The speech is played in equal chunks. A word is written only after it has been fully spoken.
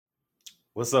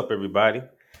What's up, everybody?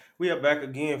 We are back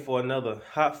again for another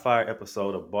hot fire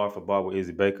episode of Bar for Bar with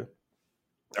Izzy Baker.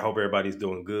 I hope everybody's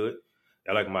doing good.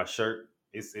 I like my shirt.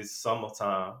 It's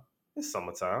summertime. It's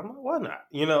summertime. Why not?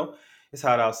 It's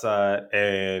hot outside,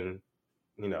 and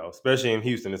especially in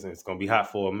Houston, it's gonna be hot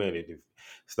for a minute. It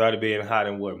started being hot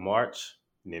in what March,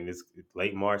 and then it's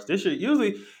late March. This year,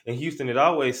 usually in Houston, it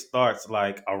always starts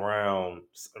like around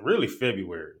really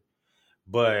February.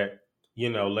 But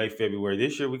late February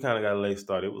this year, we kind of got a late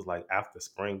start. It was like after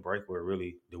spring break where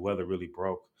really the weather really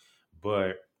broke.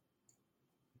 But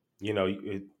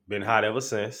it's been hot ever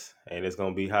since, and it's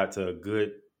gonna be hot to a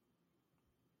good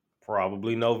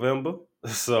probably November.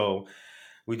 So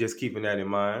we just keeping that in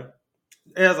mind.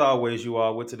 As always, you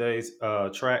all with today's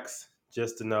tracks.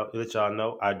 Just to let y'all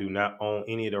know, I do not own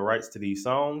any of the rights to these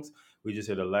songs. We just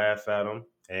here to laugh at them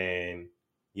and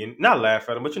not laugh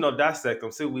at them, but dissect them,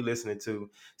 see what we listening to,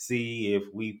 see if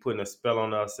we putting a spell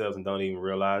on ourselves and don't even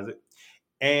realize it.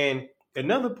 And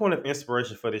another point of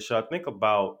inspiration for this show, think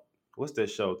about what's that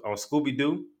show on Scooby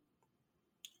Doo?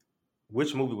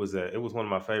 Which movie was that? It was one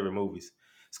of my favorite movies,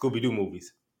 Scooby Doo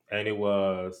movies, and it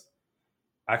was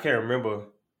I can't remember.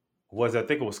 I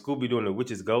think it was Scooby Doo and the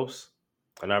Witch's Ghost.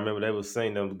 And I remember they was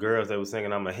singing, them girls, they were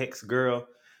singing, I'm a hex girl.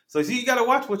 So see, you got to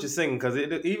watch what you're singing because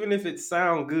even if it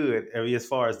sound good, I mean, as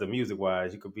far as the music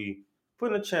wise, you could be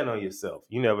putting a chant on yourself.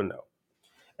 You never know.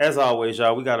 As always,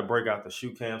 y'all, we got to break out the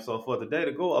shoe cam. So for today,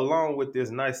 to go along with this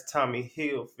nice Tommy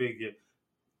Hill figure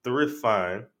thrift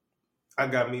find, I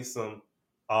got me some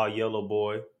all yellow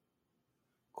boy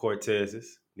Cortezes.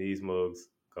 These mugs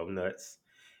go nuts.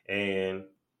 And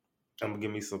I'm going to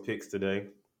give me some pics today. And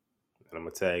I'm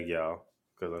going to tag y'all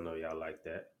because I know y'all like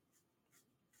that.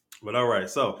 But all right,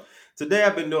 so today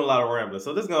I've been doing a lot of rambling.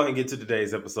 So let's go ahead and get to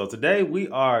today's episode. Today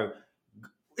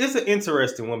it's an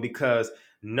interesting one because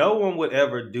no one would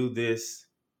ever do this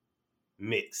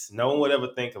mix. No one would ever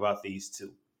think about these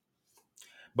two.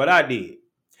 But I did.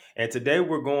 And today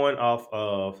we're going off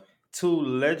of two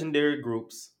legendary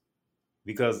groups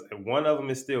because one of them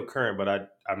is still current, but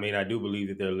I do believe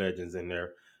that they're legends in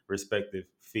their respective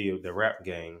field, the rap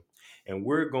game. And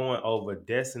we're going over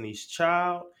Destiny's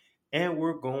Child and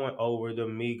we're going over the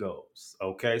Migos.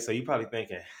 Okay, so you're probably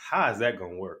thinking, how is that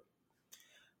going to work?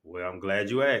 Well, I'm glad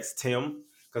you asked, Tim,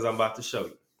 because I'm about to show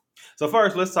you. So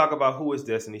first, let's talk about who is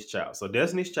Destiny's Child. So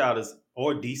Destiny's Child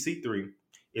or DC3,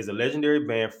 is a legendary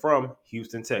band from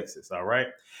Houston, Texas. All right.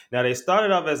 Now they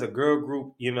started off as a girl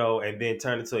group, and then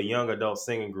turned into a young adult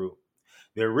singing group.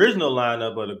 The original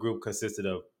lineup of the group consisted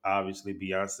of obviously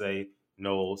Beyonce,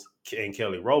 Knowles, and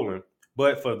Kelly Rowland.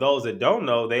 But for those that don't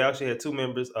know, they actually had two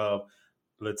members of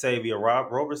Latavia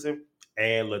Robertson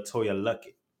and Latoya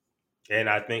Luckett. And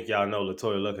I think y'all know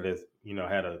Latoya Luckett has,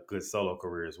 had a good solo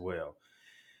career as well.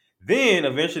 Then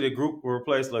eventually the group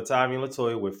replaced Latavia and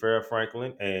Latoya with Farrah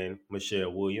Franklin and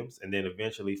Michelle Williams. And then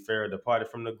eventually Farrah departed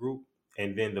from the group.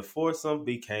 And then the foursome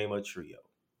became a trio.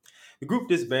 The group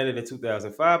disbanded in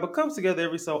 2005, but comes together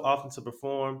every so often to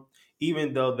perform,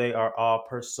 even though they are all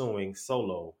pursuing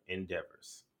solo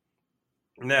endeavors.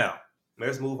 Now,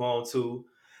 let's move on to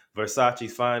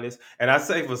Versace's Finest. And I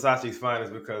say Versace's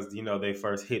Finest because, their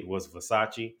first hit was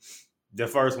Versace. The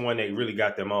first one they really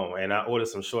got them on. And I ordered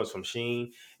some shorts from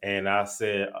Shein. And I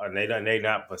said, they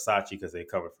not Versace because they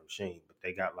covered from Shein. But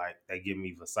they give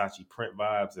me Versace print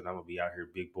vibes. And I'm going to be out here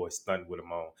big boy stunned with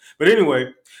them on. But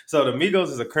anyway, so the Migos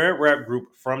is a current rap group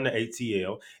from the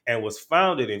ATL and was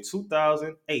founded in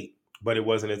 2008. But it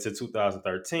wasn't until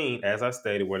 2013, as I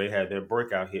stated, where they had their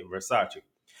breakout hit Versace.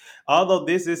 Although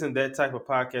this isn't that type of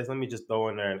podcast, let me just throw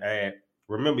in there and add.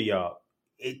 Remember, y'all,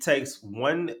 it takes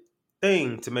one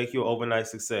thing to make you an overnight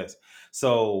success.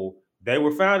 So they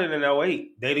were founded in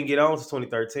 '08. They didn't get on to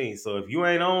 2013. So if you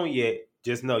ain't on yet,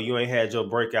 just know you ain't had your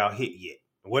breakout hit yet.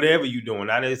 Whatever you doing,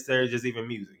 not necessarily just even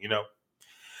music.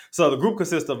 So the group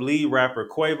consists of lead rapper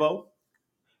Quavo,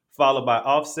 followed by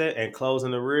Offset, and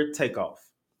closing the rear Takeoff.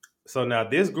 So now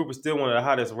this group is still one of the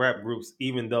hottest rap groups,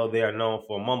 even though they are known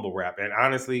for mumble rap. And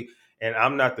honestly, and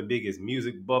I'm not the biggest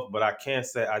music buff, but I can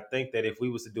say I think that if we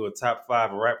was to do a top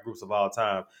 5 rap groups of all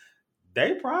time,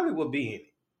 they probably would be in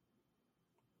it.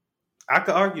 I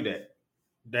could argue that.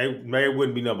 They may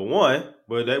wouldn't be number one,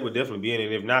 but they would definitely be in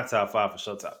it, if not top 5 for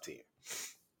sure, top 10.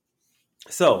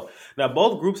 So now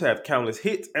both groups have countless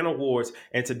hits and awards,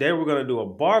 and today we're going to do a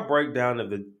bar breakdown of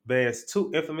the band's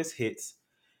two infamous hits,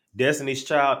 Destiny's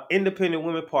Child, Independent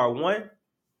Women Part 1,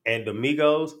 and the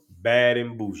Migos, Bad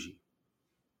and Boujee.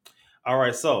 All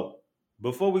right, so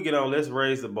before we get on, let's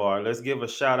raise the bar. Let's give a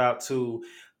shout out to,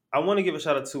 I want to give a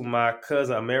shout out to my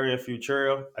cousin, Amarian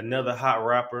Futurell, another hot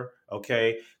rapper,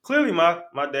 okay? Clearly, my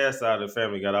dad's side of the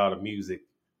family got all the music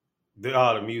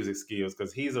all the music skills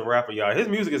because he's a rapper, y'all. His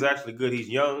music is actually good. He's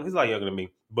young. He's a lot younger than me,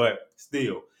 but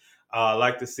still, I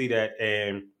like to see that,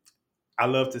 and I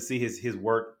love to see his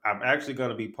work. I'm actually going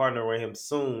to be partnering with him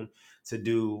soon to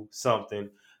do something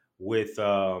with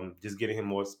just getting him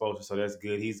more exposure. So that's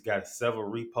good. He's got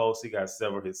several reposts. He got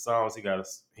several of his songs. He got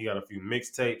a few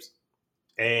mixtapes,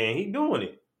 and he doing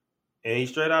it. And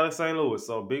he's straight out of St. Louis.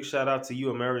 So big shout out to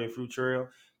you, American Fruit Trail.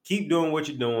 Keep doing what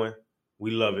you're doing. We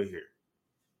love it here.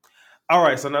 All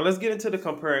right, so now let's get into the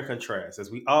compare and contrast, as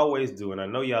we always do. And I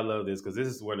know y'all love this because this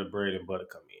is where the bread and butter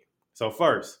come in. So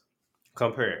first,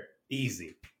 compare.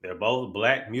 Easy. They're both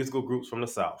black musical groups from the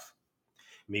South.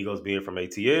 Migos being from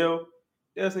ATL,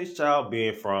 Destiny's Child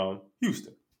being from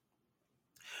Houston.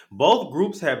 Both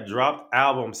groups have dropped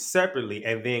albums separately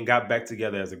and then got back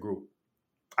together as a group.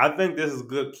 I think this is a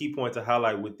good key point to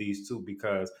highlight with these two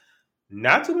because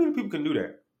not too many people can do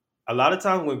that. A lot of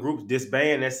times when groups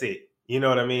disband, that's it. You know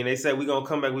what I mean? They say we're gonna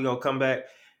come back,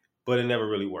 but it never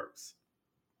really works.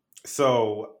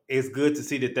 So it's good to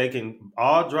see that they can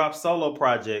all drop solo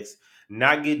projects,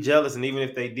 not get jealous, and even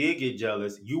if they did get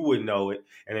jealous, you would know it,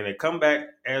 and then they come back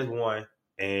as one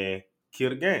and kill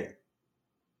the game.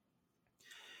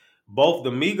 Both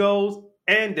the Migos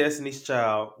and Destiny's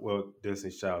Child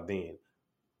then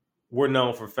were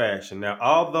known for fashion. Now,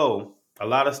 although a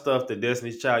lot of stuff that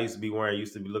Destiny's Child used to be wearing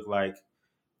used to look like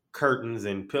curtains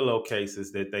and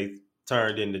pillowcases that they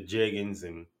turned into jeggings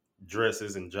and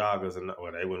dresses and joggers, and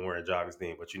well, they weren't wearing joggers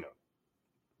then, but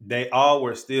they all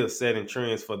were still setting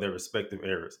trends for their respective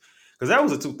eras. Because that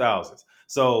was the 2000s.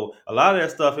 So a lot of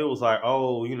that stuff, it was like,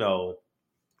 oh,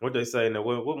 what they say now,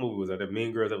 what movie was that? The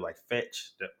Mean Girls, they were like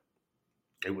Fetch.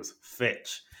 It was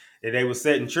Fetch. And they were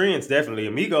setting trends, definitely.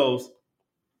 Amigos,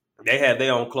 they had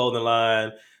their own clothing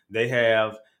line. They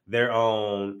have their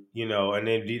own, and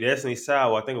then Destiny's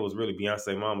Child, I think it was really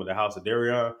Beyonce Mama, the House of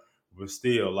Darion, but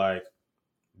still, like,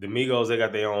 the Migos, they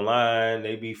got their own line.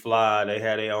 They be fly. They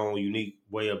had their own unique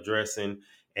way of dressing,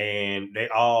 and they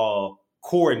all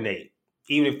coordinate.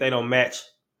 Even if they don't match.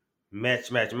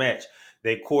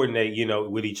 They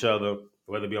coordinate, with each other,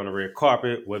 whether it be on the red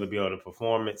carpet, whether it be on a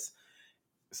performance.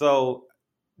 So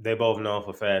they both known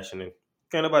for fashion, and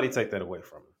can't nobody take that away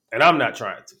from them. And I'm not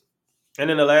trying to. And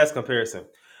then the last comparison,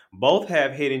 both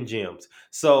have hidden gems.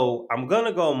 So I'm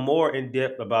gonna go more in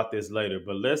depth about this later,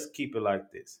 but let's keep it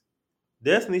like this.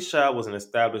 Destiny's Child was an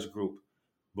established group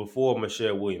before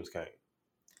Michelle Williams came.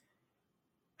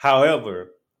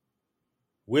 However,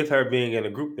 with her being in a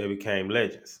group, they became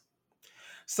legends.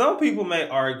 Some people may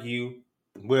argue,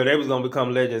 well, they was going to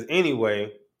become legends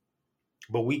anyway,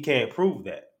 but we can't prove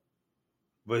that.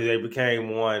 But they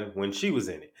became one when she was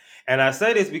in it. And I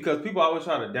say this because people always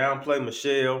try to downplay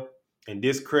Michelle and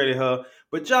discredit her.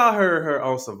 But y'all heard her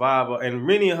on Survivor, and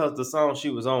many of the songs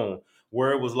she was on,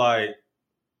 where it was like,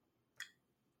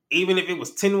 even if it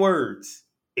was 10 words,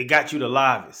 it got you the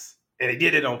livest. And they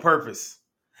did it on purpose.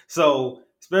 So,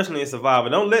 especially in Survivor,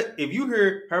 if you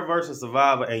hear her verse in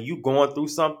Survivor and you going through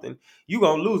something, you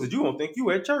gonna lose it. You gonna think you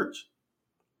at church.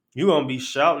 You gonna be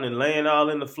shouting and laying all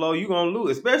in the floor. You gonna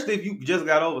lose, especially if you just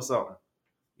got over something.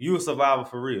 You a survivor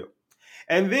for real.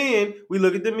 And then we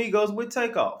look at the Migos with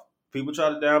Takeoff. People try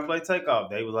to downplay Takeoff.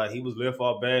 They was like, he was left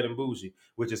off bad and Boujee,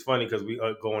 which is funny because we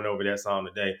are going over that song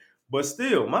today. But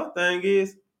still, my thing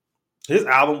is, his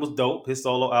album was dope. His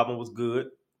solo album was good.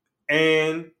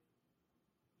 And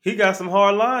he got some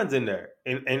hard lines in there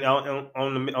and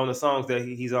on the songs that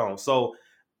he's on. So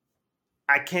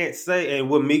I can't say, and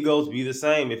would Migos be the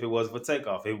same if it was for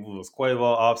Takeoff? It was Quavo,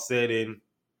 Offset, and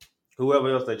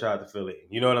whoever else they tried to fill in.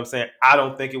 You know what I'm saying? I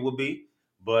don't think it would be,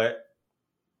 but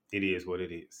it is what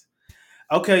it is.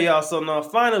 Okay, y'all. So now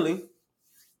finally,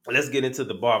 let's get into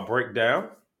the bar breakdown.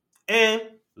 And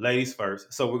ladies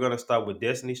first. So we're going to start with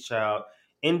Destiny's Child,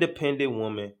 Independent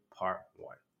Woman, Part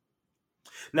 1.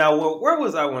 Now, where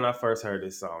was I when I first heard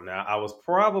this song? Now, I was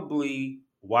probably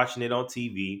watching it on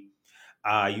TV.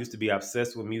 I used to be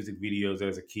obsessed with music videos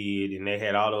as a kid, and they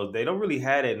had all those. They don't really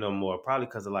have it no more, probably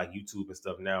because of like YouTube and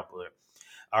stuff now. But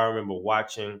I remember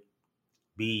watching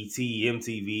BET,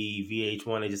 MTV,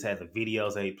 VH1. They just had the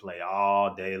videos they play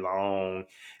all day long,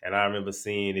 and I remember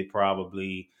seeing it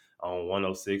probably on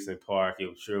 106 in Park.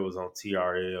 It sure was on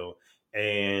TRL,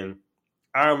 and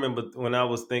I remember when I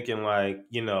was thinking, like,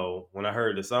 when I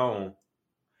heard the song,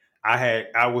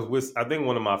 I was with, I think,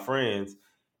 one of my friends,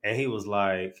 and he was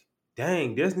like,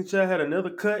 dang, Destiny Child had another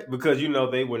cut, because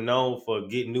they were known for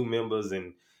getting new members,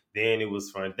 and then it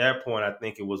was from that point, I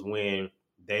think it was when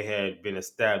they had been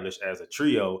established as a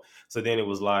trio. So then it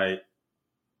was like,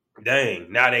 dang,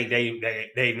 now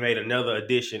they made another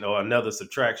addition or another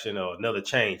subtraction or another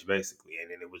change, basically,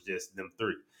 and then it was just them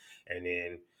three. And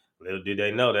then little did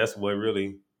they know that's what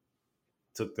really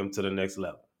took them to the next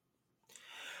level.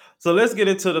 So let's get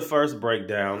into the first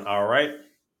breakdown. All right.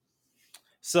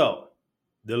 So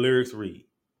the lyrics read: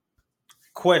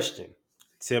 Question: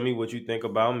 Tell me what you think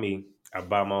about me. I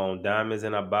buy my own diamonds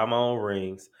and I buy my own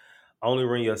rings. Only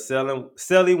ring your selling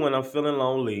when I'm feeling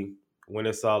lonely. When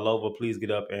it's all over, please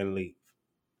get up and leave.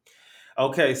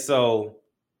 Okay, so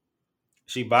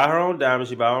she buy her own diamonds,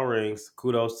 she buy her own rings.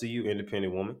 Kudos to you,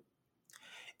 independent woman.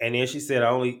 And then she said, I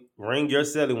only ring your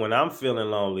celly when I'm feeling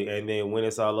lonely. And then when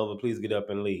it's all over, please get up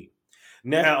and leave.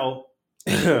 Now,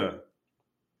 this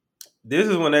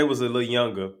is when they was a little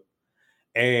younger.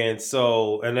 And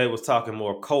they was talking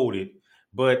more coded.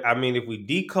 But I mean, if we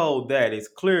decode that, it's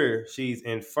clear she's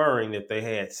inferring that they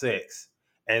had sex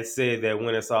and said that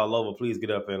when it's all over, please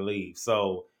get up and leave.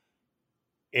 So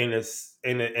in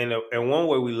one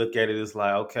way we look at it, it's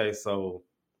like, okay, so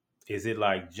is it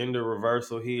like gender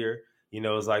reversal here?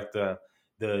 It's like the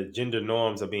gender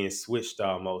norms are being switched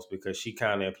almost, because she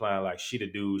kind of implying like she the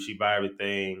dude, she buy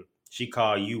everything, she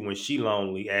call you when she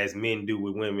lonely, as men do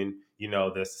with women.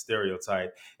 That's the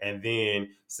stereotype. And then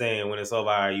saying when it's over,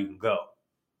 all right, you can go.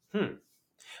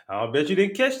 I bet you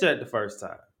didn't catch that the first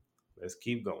time. Let's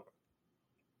keep going.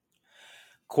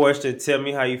 Question: Tell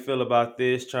me how you feel about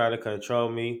this. Trying to control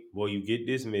me. Will you get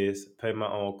dismissed? Pay my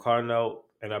own car note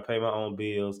and I pay my own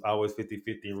bills. Always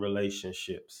 50-50 in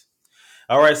relationships.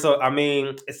 All right, so I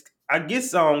mean, I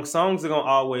guess songs are gonna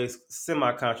always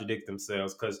semi contradict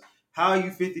themselves, because how are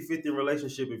you 50-50 in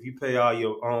relationship if you pay all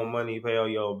your own money, you pay all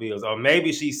your own bills? Or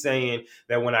maybe she's saying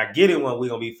that when I get in one, we're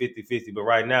gonna be 50-50, but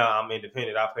right now I'm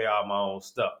independent, I pay all my own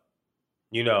stuff.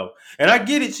 And I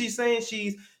get it. She's saying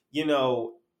you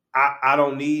know, I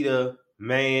don't need a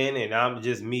man and I'm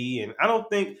just me. And I don't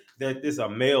think that this is a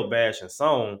male bashing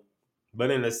song,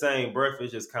 but in the same breath,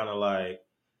 it's just kind of like,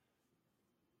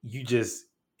 you just,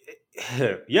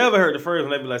 you ever heard the phrase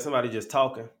when they be like somebody just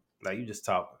talking? Like, you just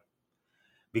talking.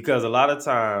 Because a lot of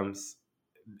times,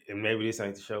 and maybe this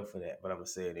ain't the show for that, but I'm going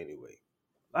to say it anyway.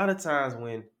 A lot of times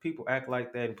when people act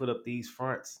like that and put up these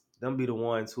fronts, them be the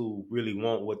ones who really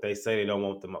want what they say they don't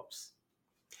want the most.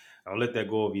 Don't let that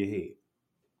go over your head.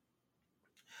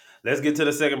 Let's get to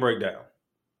the second breakdown.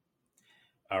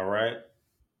 All right.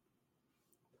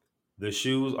 The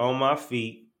shoes on my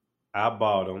feet, I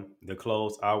bought them. The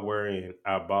clothes I wear in,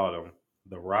 I bought them.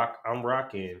 The rock I'm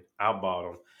rocking, I bought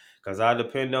them. Because I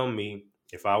depend on me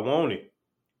if I want it.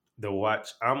 The watch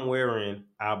I'm wearing,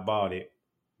 I bought it.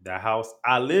 The house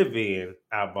I live in,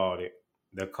 I bought it.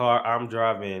 The car I'm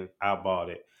driving, I bought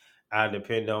it. I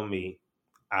depend on me.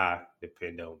 I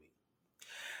depend on me.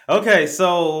 Okay,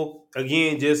 so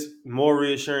again, just more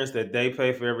reassurance that they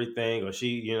pay for everything, or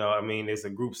she, I mean, it's a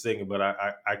group singing, but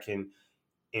I can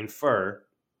infer,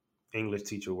 English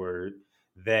teacher word,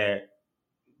 that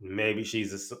maybe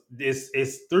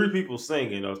it's three people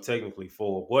singing, or technically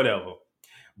four, whatever,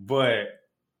 but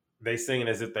they singing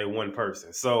as if they one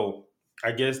person. So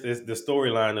I guess the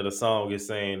storyline of the song is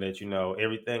saying that,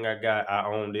 everything I got, I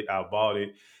owned it, I bought it,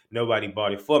 nobody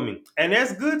bought it for me, and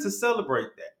that's good to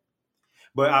celebrate that.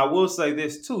 But I will say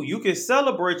this too: you can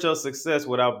celebrate your success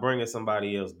without bringing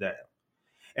somebody else down.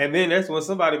 And then that's when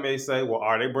somebody may say, well,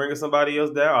 are they bringing somebody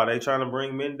else down? Are they trying to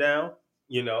bring men down?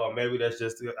 Or maybe that's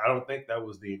just, I don't think that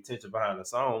was the intention behind the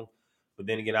song. But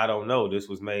then again, I don't know. This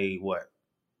was made, what,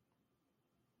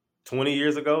 20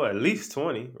 years ago? At least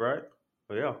 20, right?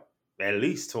 Well, yeah, at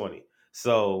least 20.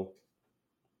 So,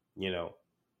 you know,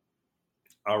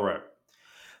 all right.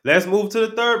 Let's move to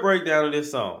the third breakdown of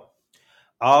this song.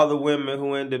 All the women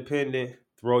who independent,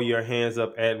 throw your hands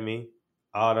up at me.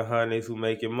 All the honeys who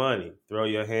making money, throw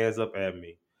your hands up at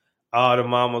me. All the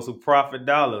mamas who profit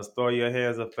dollars, throw your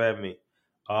hands up at me.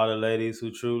 All the ladies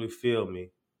who truly feel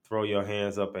me, throw your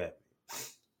hands up at me.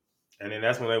 And then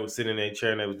that's when they was sitting in their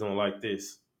chair and they was doing like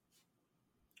this.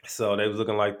 So they was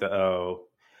looking like the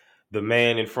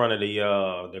man in front of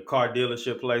the car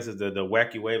dealership places, the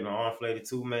wacky waving the arm flated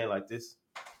tube man like this.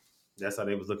 That's how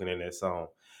they was looking in that song.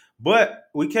 But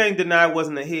we can't deny it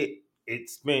wasn't a hit. It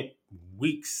spent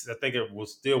weeks. I think it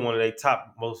was still one of their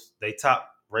top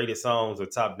rated songs, or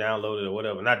top downloaded or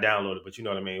whatever. Not downloaded, but you know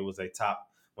what I mean. It was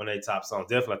one of their top songs.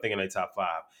 Definitely, I think in their top 5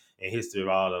 in history of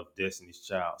all of Destiny's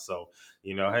Child. So,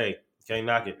 hey, can't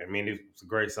knock it. I mean, it's a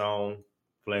great song.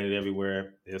 Played it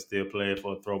everywhere. They'll still play it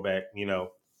for a throwback,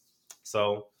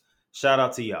 So, shout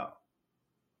out to y'all.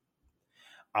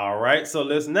 All right, so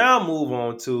let's now move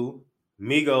on to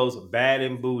Migos' Bad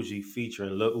and Boujee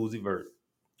featuring Lil Uzi Vert.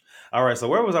 All right, so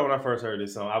where was I when I first heard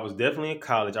this song? I was definitely in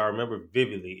college. I remember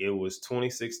vividly. It was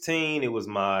 2016. It was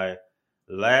my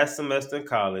last semester in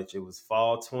college. It was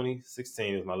fall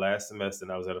 2016. It was my last semester,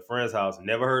 and I was at a friend's house.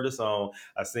 Never heard the song.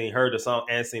 Heard the song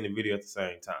and seen the video at the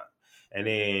same time. And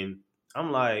then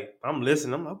I'm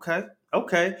listening. I'm like, okay,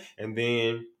 okay. And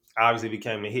then obviously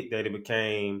became a hit that it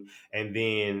became. And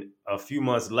then a few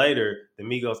months later, the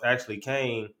Migos actually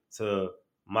came to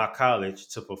my college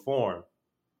to perform.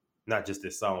 Not just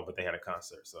this song, but they had a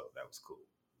concert, so that was cool.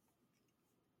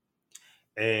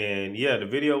 And yeah, the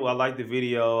video, I liked the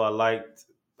video. I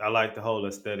liked the whole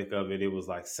aesthetic of it. It was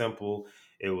like simple.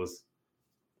 It was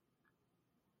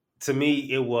to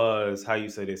me, it was how you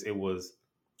say this, it was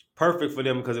perfect for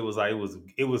them because it was like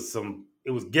it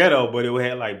was ghetto, but it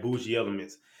had like Boujee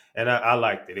elements. And I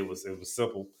liked it. It was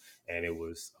simple and it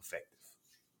was effective.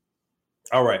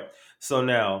 All right. So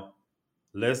now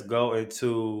let's go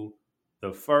into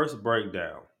the first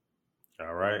breakdown.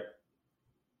 All right.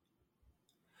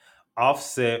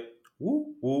 Offset,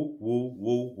 woo, woo, woo,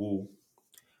 woo, woo.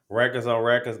 Rackers on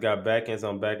rackers, got backends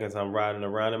on backends. I'm riding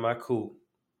around in my coupe.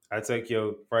 I take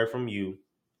your prey from you.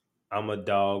 I'm a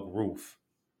dog roof.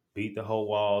 Beat the whole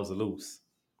walls loose.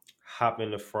 Hop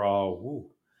in the frog, woo.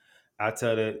 I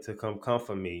tell it to come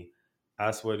comfort me.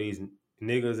 I swear these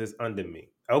niggas is under me.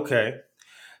 Okay.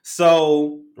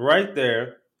 So right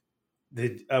there,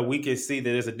 we can see that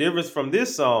there's a difference from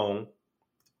this song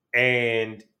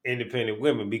and independent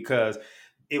women because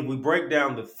if we break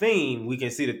down the theme, we can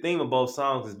see the theme of both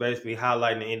songs is basically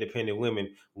highlighting the independent women,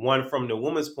 one from the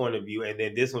woman's point of view, and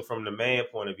then this one from the man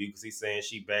point of view, because he's saying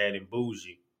she bad and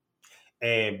bougie.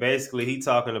 And basically he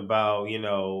talking about, and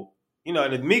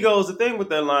the Migos, the thing with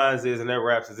their lines is and their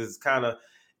raps is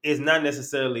it's not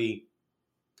necessarily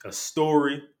a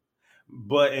story,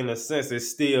 but in a sense it's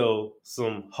still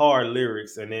some hard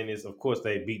lyrics, and then it's of course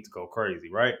they beats go crazy,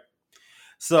 right?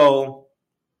 So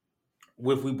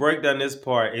if we break down this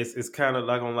part, it's kind of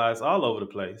like on lies all over the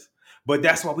place. But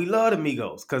that's why we love the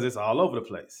Migos, because it's all over the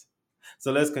place.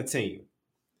 So let's continue.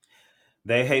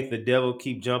 They hate the devil,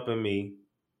 keep jumping me.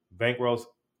 Bankrolls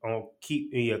on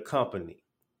keep me a company.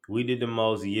 We did the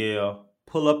most, yeah.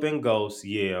 Pull up and ghost,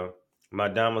 yeah. My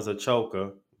diamond's a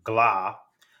choker, glah.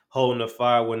 Holding the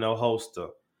fire with no holster.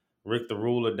 Rick the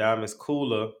ruler, diamond's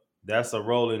cooler. That's a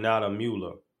rolling out a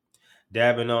Mueller.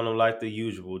 Dabbing on them like the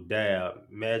usual. Dab.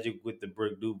 Magic with the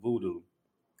brick do voodoo.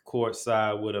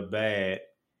 Courtside with a bag.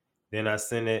 Then I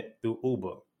send it through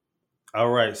Uber. All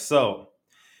right, so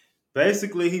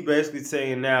basically, he basically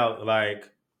saying now, like,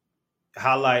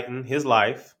 highlighting his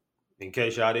life, in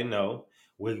case y'all didn't know,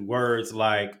 with words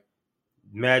like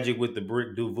magic with the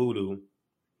brick do voodoo.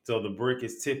 So the brick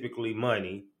is typically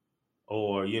money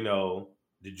or,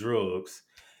 the drugs.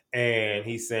 And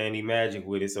he's saying he magic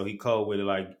with it. So he code with it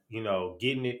like,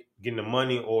 getting the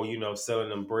money or, selling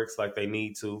them bricks like they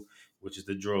need to, which is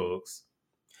the drugs.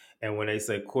 And when they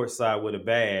say courtside with a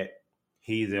bad,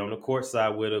 he's on the court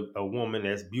side with a woman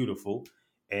that's beautiful.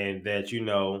 And that,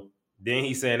 then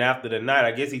he's saying after the night,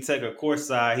 I guess he take her court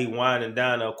side, he winding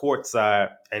down her court side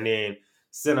and then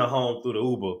send her home through the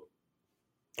Uber.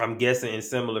 I'm guessing in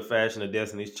similar fashion to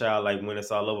Destiny's Child, like when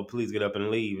it's all over, please get up and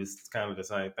leave. It's kind of the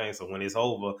same thing. So when it's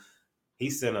over,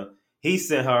 he sent her, he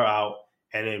sent her out,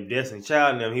 and then Destiny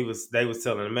Child and them, they was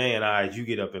telling the man, all right, you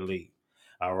get up and leave.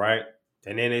 All right.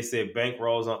 And then they said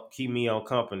bankrolls on keep me on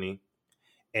company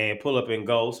and pull up in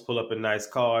ghosts, pull up in nice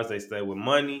cars. They stay with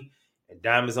money and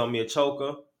diamonds on me a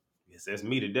choker. Yes, that's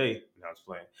me today. No, I was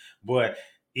playing. But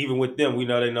even with them, we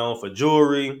know they're known for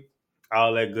jewelry,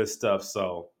 all that good stuff.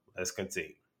 So let's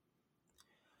continue.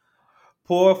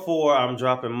 Pour four, I'm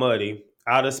dropping muddy.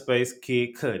 Outer space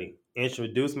kid Cuddy.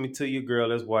 Introduce me to your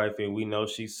girl as wife, and we know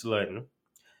she's slutting.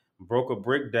 Broke a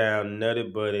brick down,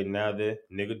 nutted buddy, now the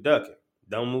nigga ducking.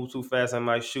 Don't move too fast, I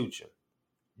might shoot you.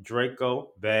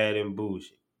 Draco, bad and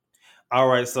bougie. All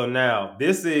right, so now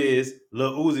this is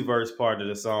Lil Uzi Vert's part of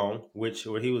the song, where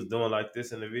he was doing like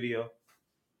this in the video.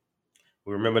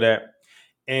 We remember that?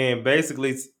 And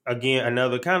basically, it's, again,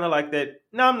 another kind of like that.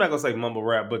 No, I'm not gonna say mumble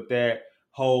rap, but that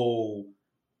whole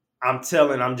I'm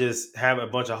just having a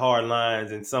bunch of hard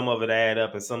lines and some of it add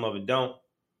up and some of it don't.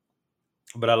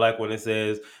 But I like when it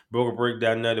says, broke a break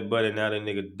down, nutty buddy, now that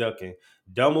nigga ducking.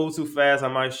 Don't move too fast, I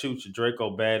might shoot you.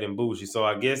 Draco bad and bougie. So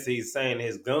I guess he's saying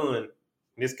his gun,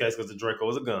 in this case, because the Draco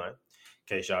is a gun, in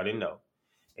case y'all didn't know,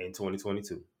 in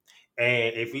 2022.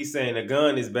 And if he's saying the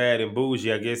gun is bad and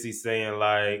bougie, I guess he's saying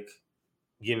like,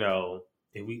 you know,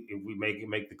 if we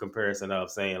make the comparison of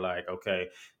saying like, okay,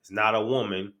 it's not a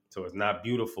woman, so it's not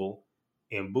beautiful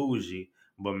and bougie,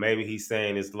 but maybe he's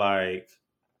saying it's like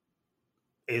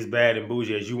it's bad and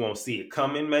bougie as you won't see it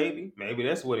coming. Maybe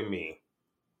that's what it means.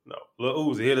 No,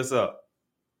 Lil Uzi, hit us up.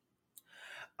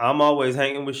 I'm always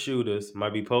hanging with shooters.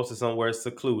 Might be posted somewhere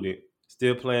secluded.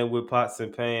 Still playing with pots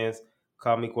and pans.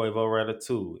 Call me Quavo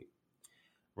Ratatouille.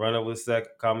 Run with sack.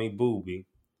 Call me Boobie.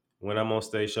 When I'm on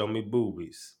stage, show me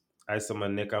boobies. Ice on my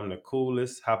neck, I'm the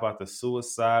coolest. Hop out the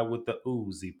suicide with the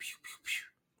Uzi. Pew, pew, pew.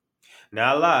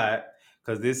 Now I lied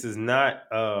because this is not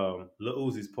Lil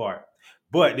Uzi's part,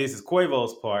 but this is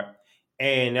Quavo's part,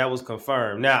 and that was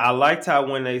confirmed. Now I liked how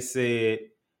when they said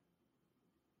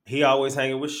he always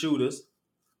hanging with shooters,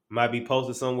 might be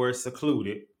posted somewhere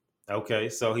secluded. Okay,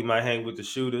 so he might hang with the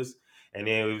shooters, and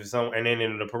then and then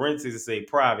in the parentheses it say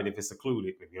private if it's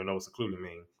secluded. If you don't know what secluded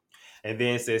means. And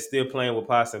then it says still playing with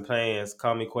pots and pans.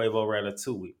 Call me Quavo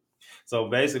Ratatouille. So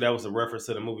basically, that was a reference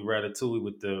to the movie Ratatouille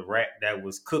with the rat that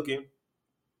was cooking,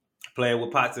 playing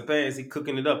with pots and pans. He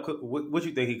cooking it up. What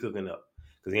you think he cooking up?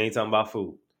 Because he ain't talking about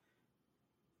food.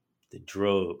 The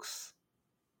drugs.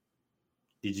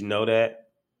 Did you know that?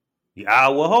 Yeah, I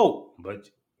will hope,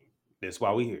 but that's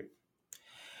why we here.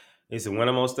 He said, when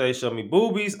I'm on stage, show me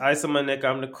boobies, ice on my neck,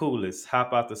 I'm the coolest.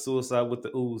 Hop out the suicide with the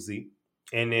Uzi.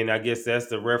 And then I guess that's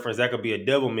the reference. That could be a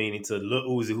double meaning to Lil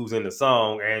Uzi who's in the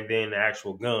song and then the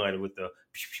actual gun with the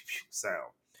pew, pew, pew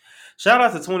sound. Shout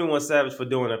out to 21 Savage for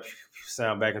doing a pew, pew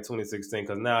sound back in 2016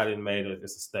 because now it made it.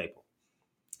 It's a staple.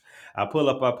 I pull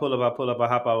up, I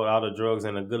hop out with all the drugs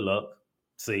and the good luck.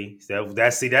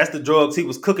 That's the drugs he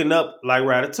was cooking up like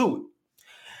Ratatouille.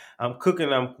 I'm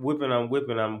cooking, I'm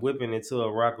whipping into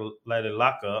a rock lady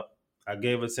lockup. I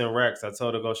gave her 10 racks. I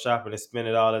told her to go shopping and spend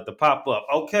it all at the pop up.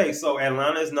 Okay, so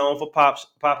Atlanta is known for pop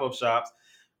up shops.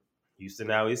 Houston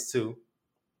now is too.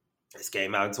 This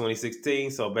came out in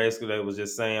 2016, so basically they was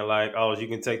just saying like, oh, you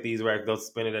can take these racks, go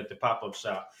spend it at the pop up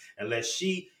shop, unless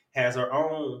she has her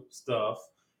own stuff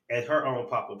at her own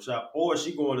pop up shop, or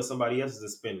she going to somebody else's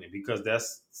and spending it because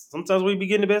that's sometimes we be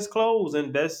getting the best clothes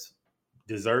and best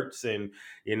desserts and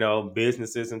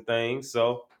businesses and things.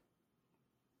 So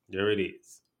there it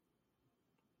is.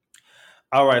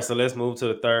 All right, so let's move to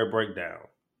the third breakdown,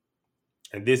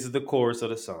 and this is the chorus of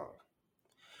the song.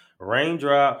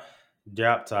 Raindrop,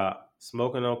 drop top,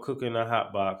 smoking on cooking a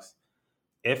hot box,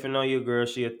 effing on your girl,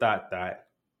 she a thought,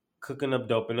 cooking up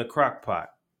dope in a crock pot.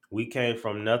 We came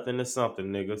from nothing to something,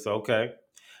 niggas. Okay.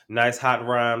 Nice hot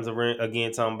rhymes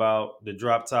again, talking about the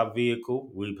drop top vehicle.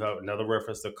 We have another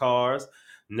reference to cars,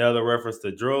 another reference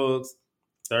to drugs.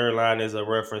 Third line is a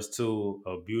reference to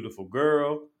a beautiful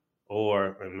girl,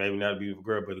 or maybe not a beautiful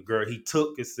girl, but the girl he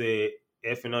took and said,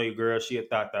 effing on your girl, she a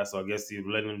thought. So I guess you're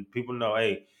letting people know,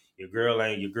 hey, your girl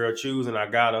ain't your girl choosing. I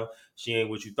got her. She ain't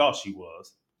what you thought she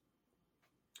was.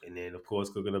 And then, of course,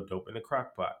 cooking up dope in the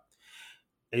crock pot.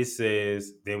 It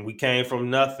says, then we came from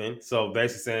nothing. So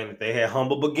basically saying that they had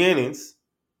humble beginnings.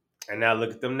 And now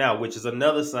look at them now, which is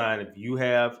another sign. If you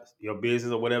have your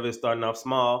business or whatever is starting off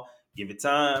small, give it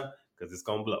time because it's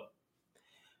going to blow.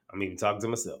 I'm even talking to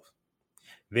myself.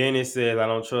 Then it says, I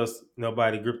don't trust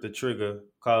nobody, grip the trigger,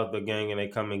 call it the gang and they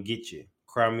come and get you.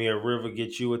 Cry me a river,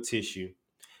 get you a tissue.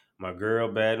 My girl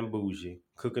bad and bougie,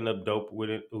 cooking up dope with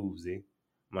an Uzi.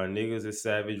 My niggas is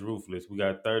savage, ruthless. We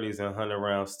got 30s and 100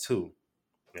 rounds too.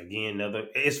 Again,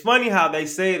 it's funny how they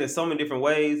say it in so many different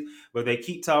ways, but they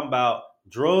keep talking about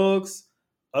drugs,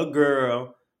 a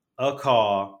girl, a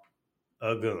car,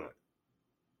 a gun.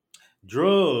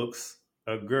 Drugs,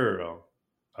 a girl,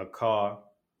 a car,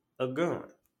 a gun.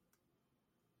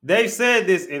 They've said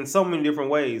this in so many different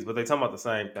ways, but they talking about the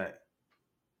same thing.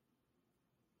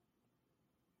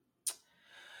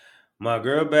 My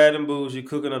girl bad and bougie,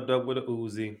 cooking up dope with a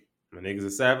Uzi. My niggas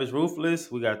are savage, ruthless.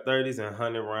 We got 30s and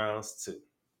 100 rounds too.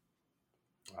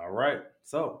 All right,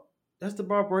 so that's the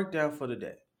bar breakdown for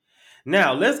today.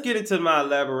 Now, let's get into my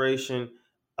elaboration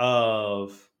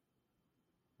of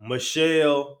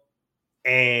Michelle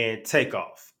and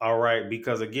Takeoff. All right,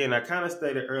 because again, I kind of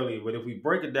stated earlier, but if we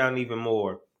break it down even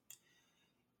more,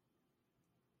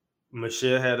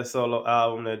 Michelle had a solo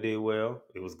album that did well.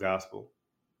 It was gospel.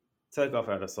 Takeoff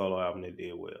had a solo album that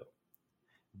did well.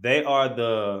 They are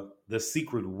the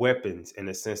secret weapons in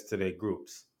a sense to their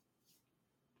groups.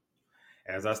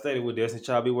 As I stated, would Destiny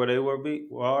Child be where they were?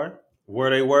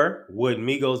 Would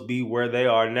Migos be where they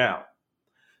are now?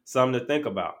 Something to think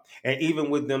about. And even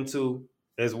with them two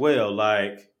as well,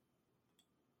 like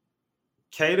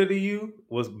Cater to You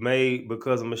was made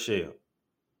because of Michelle.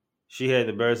 She had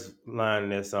the best line in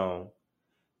that song.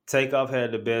 Takeoff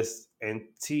had the best and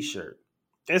T-shirt.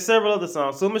 And several other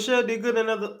songs. So Michelle did good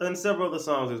in several other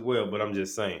songs as well, but I'm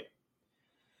just saying.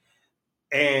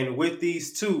 And with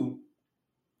these two,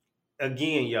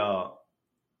 again, y'all,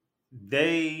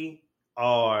 they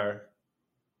are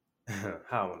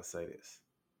how I want to say this.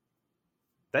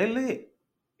 They lit.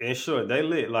 And sure, they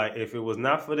lit. Like if it was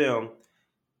not for them,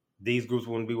 these groups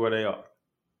wouldn't be where they are.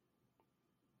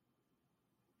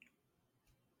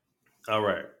 All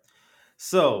right.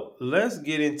 So let's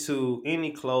get into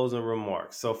any closing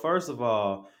remarks. So first of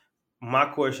all, my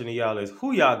question to y'all is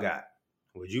who y'all got?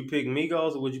 Would you pick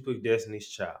Migos or would you pick Destiny's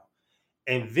Child?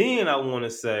 And then I want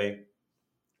to say,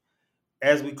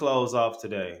 as we close off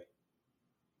today,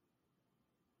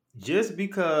 just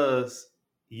because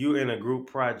you're in a group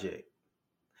project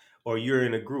or you're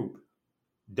in a group,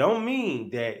 don't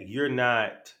mean that you're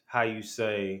not, how you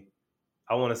say,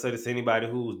 I want to say this to anybody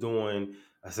who's doing,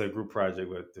 I said group project,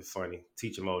 but it's funny,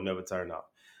 teacher mode never turn off.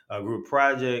 A group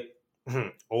project,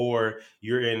 or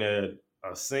you're in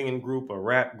a singing group, a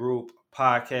rap group,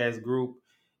 podcast group,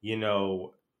 you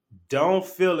know, don't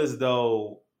feel as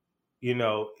though,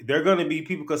 they're going to be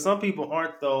people, because some people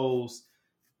aren't those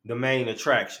the main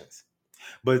attractions.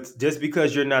 But just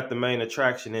because you're not the main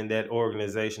attraction in that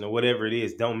organization or whatever it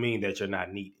is, don't mean that you're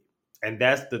not needed. And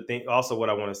that's the thing. Also, what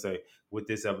I want to say with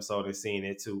this episode and seeing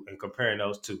it too and comparing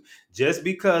those two, just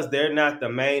because they're not the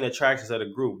main attractions of the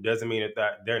group doesn't mean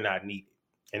that they're not needed.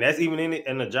 And that's even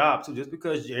in the job too. Just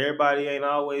because everybody ain't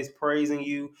always praising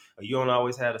you or you don't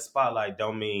always have the spotlight,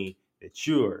 don't mean that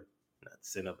you're not the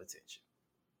center of attention.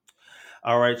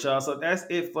 All right, y'all. So that's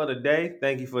it for the day.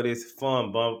 Thank you for this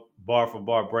fun bar for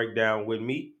bar breakdown with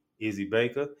me, Izzy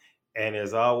Baker. And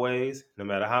as always, no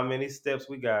matter how many steps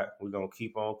we got, we're going to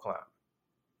keep on climbing.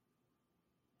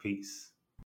 Peace.